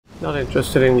Not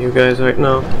interested in you guys right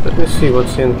now. Let me see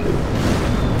what's in here.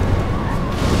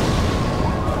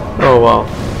 Oh wow,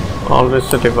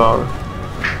 Aldrich the Devourer.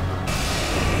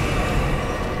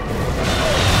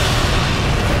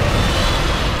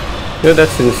 You know,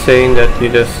 that's insane that you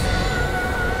just...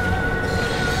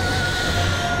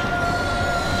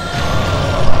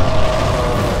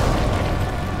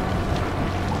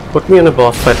 put me in a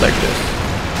boss fight like this.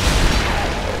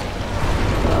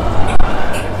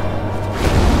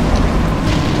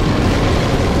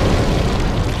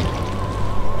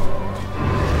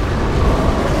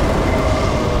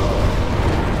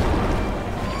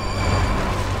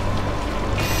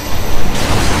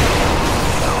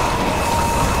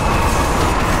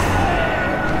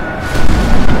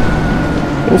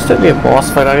 Instantly a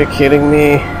boss fight, are you kidding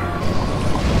me?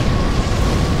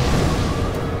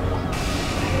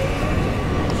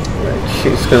 Right,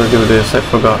 she's gonna do this, I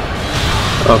forgot.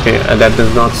 Okay, that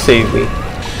does not save me.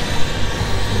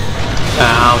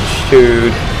 Ouch,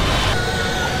 dude.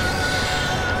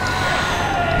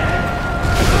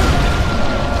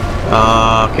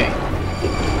 Okay.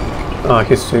 Oh,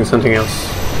 he's doing something else.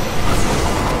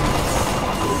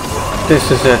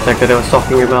 This is the attack that I was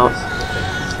talking about.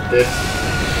 This.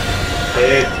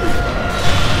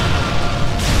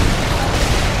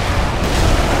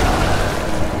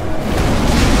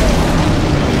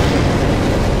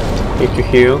 Need to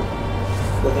heal.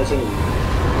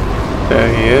 There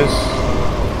he is.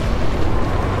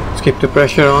 Let's keep the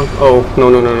pressure on. Oh, no.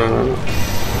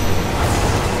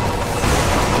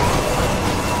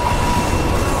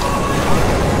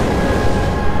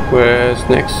 Where's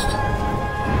next?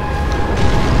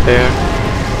 There.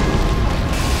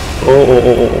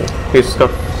 Oh. He's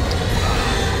stuck.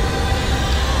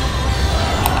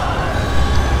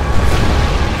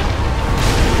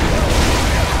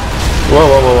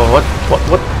 Whoa, what?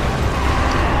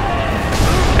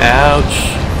 Ouch.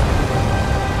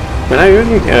 Man, I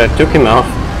really took him off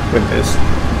with this.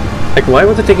 Like, why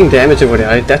was it taking damage over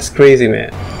there? That's crazy, man.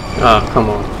 Ah, come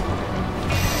on.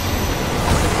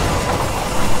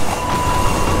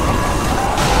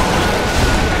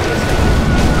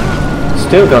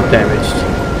 Still got damaged.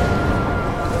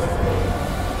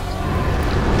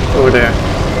 Over there.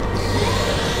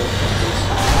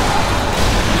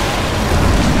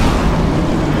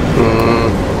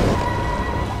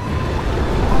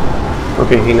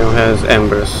 Okay, he now has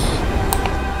embers.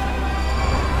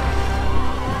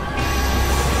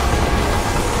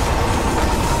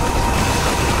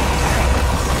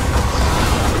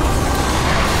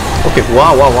 Okay,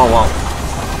 wow.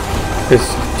 This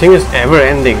thing is ever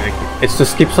ending. Like, it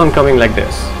just keeps on coming like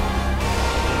this.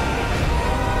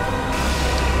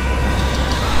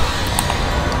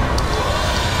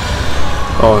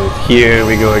 Oh, here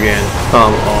we go again.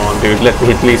 Come on, dude. Let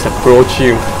me at least approach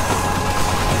you.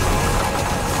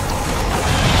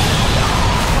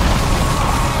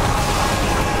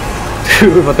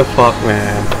 Dude, what the fuck,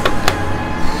 man?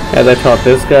 As I thought,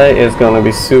 this guy is gonna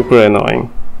be super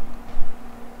annoying.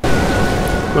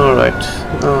 Alright.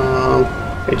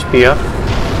 HP up.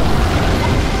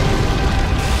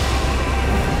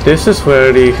 This is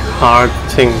where the hard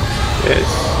thing is.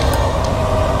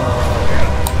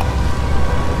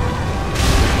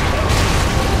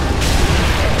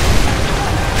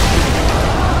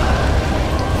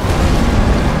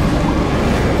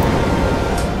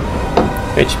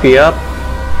 HP up.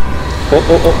 Oh.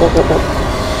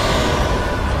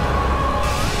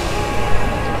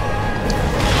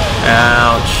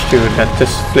 Ouch, dude, that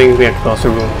just flinged me across the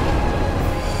room.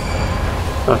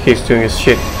 Oh, he's doing his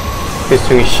shit.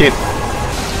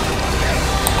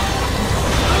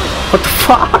 What the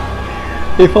fuck?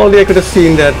 If only I could have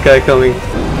seen that guy coming.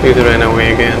 He ran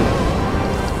away again.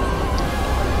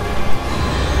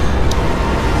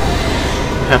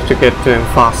 I have to get to him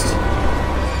fast.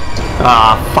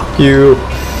 Ah, fuck you.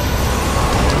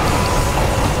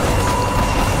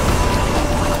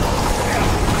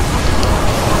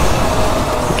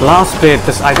 Last bit,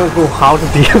 this I don't know how to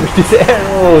deal with these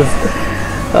arrows.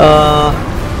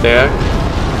 There.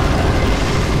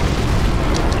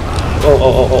 Oh.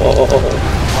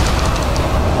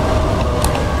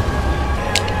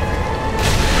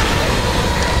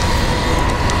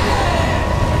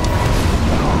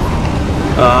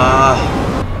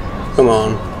 Come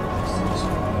on.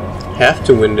 Have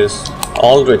to win this.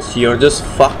 Aldrich, you're just a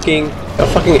fucking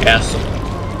asshole.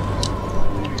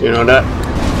 You know that?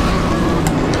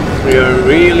 You're a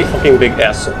really fucking big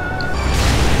asshole.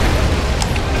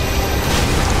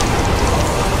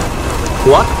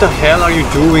 What the hell are you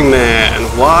doing, man?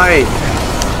 Why?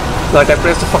 Like, I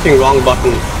pressed the fucking wrong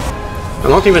button. I'm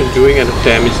not even doing enough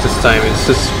damage this time. It's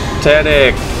just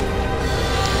static.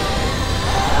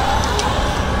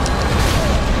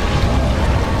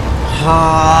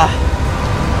 I'm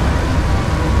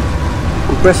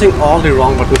pressing all the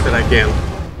wrong buttons that I can.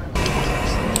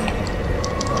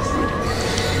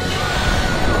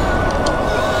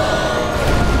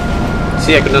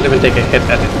 See, I could not even take a hit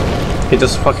at it. He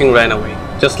just fucking ran away.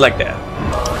 Just like that.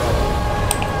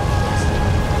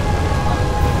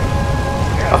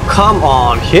 Oh, come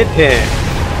on, hit him.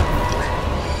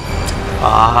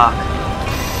 Fuck.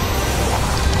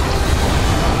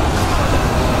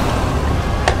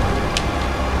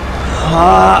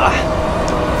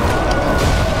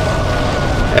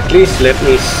 At least let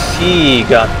me see,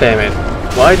 goddammit.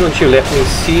 Why don't you let me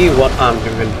see what I'm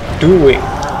even doing?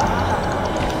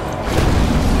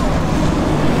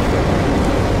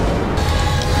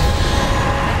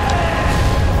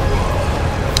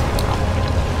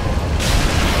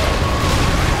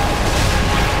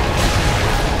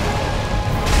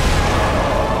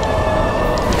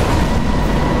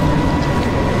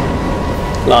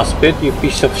 Last bit, you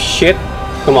piece of shit.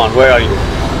 Come on, where are you?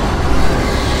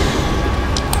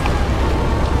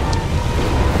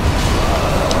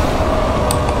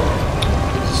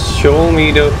 Show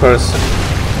me the person.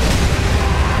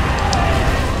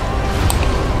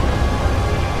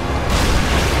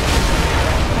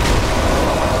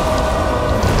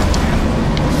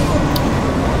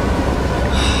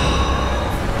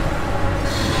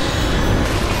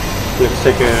 Let's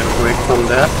take a break from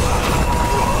that.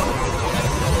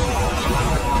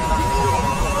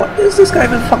 What is this guy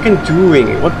even fucking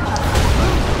doing? What?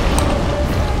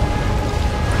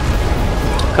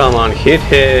 Come on, hit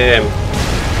him.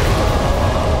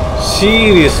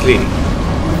 Seriously.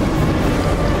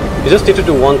 You just need to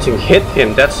do one thing, hit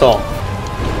him, that's all.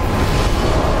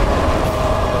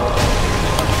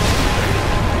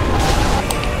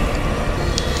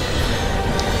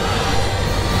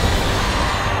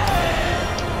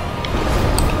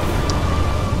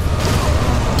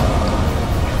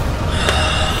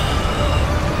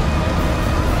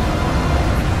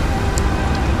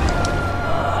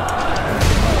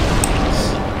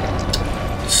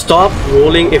 Stop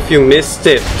rolling if you missed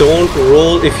it. Don't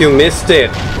roll if you missed it.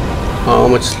 How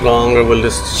much longer will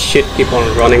this shit keep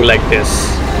on running like this?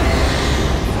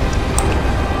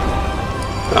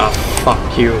 Ah,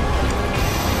 fuck you.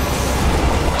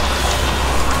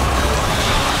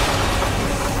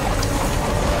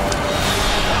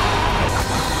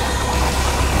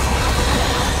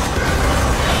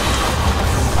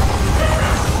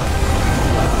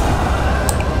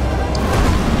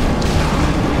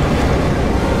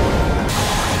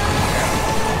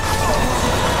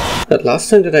 That last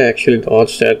time that I actually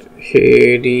dodged that,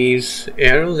 hey, these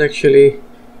arrows actually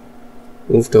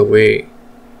moved away.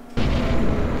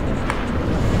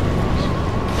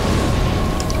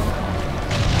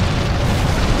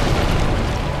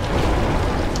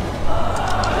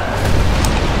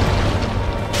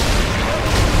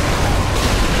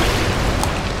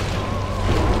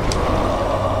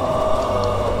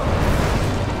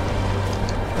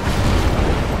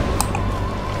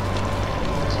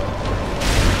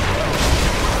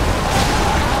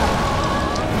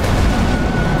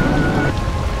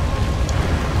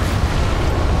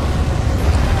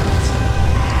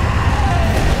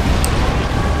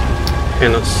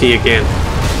 Cannot see again.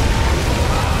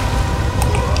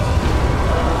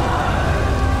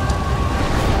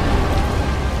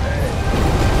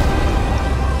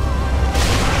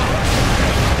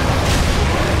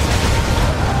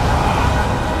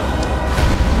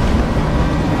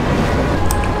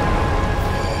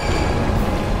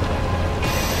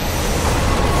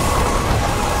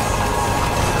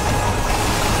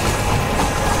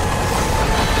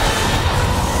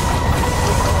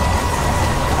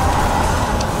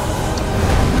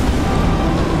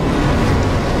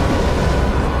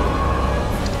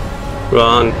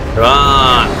 Run,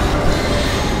 run!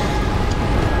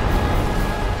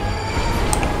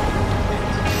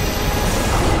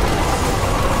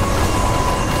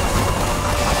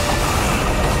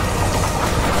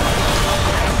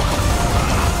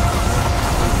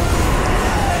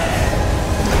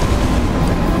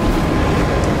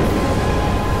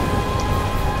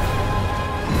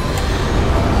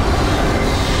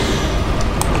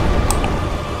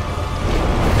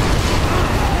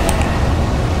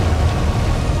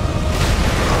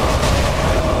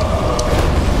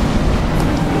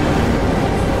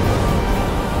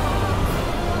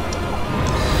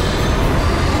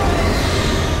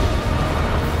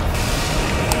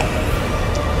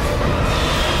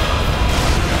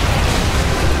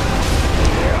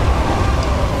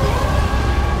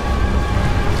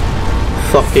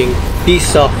 Fucking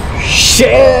piece of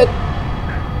shit!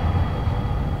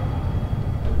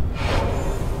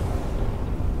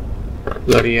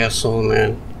 Bloody asshole,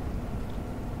 man.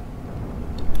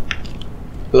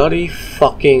 Bloody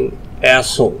fucking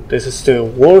asshole. This is the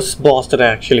worst boss that I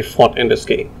actually fought in this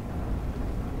game.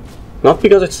 Not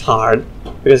because it's hard,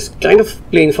 because it's kind of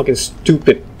plain fucking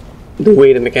stupid the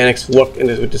way the mechanics work in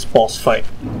this with this boss fight.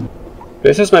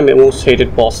 This is my most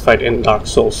hated boss fight in Dark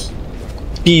Souls.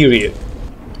 Period.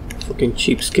 Fucking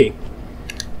cheapskate.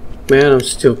 Man, I'm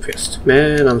still pissed.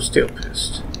 Man, I'm still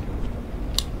pissed.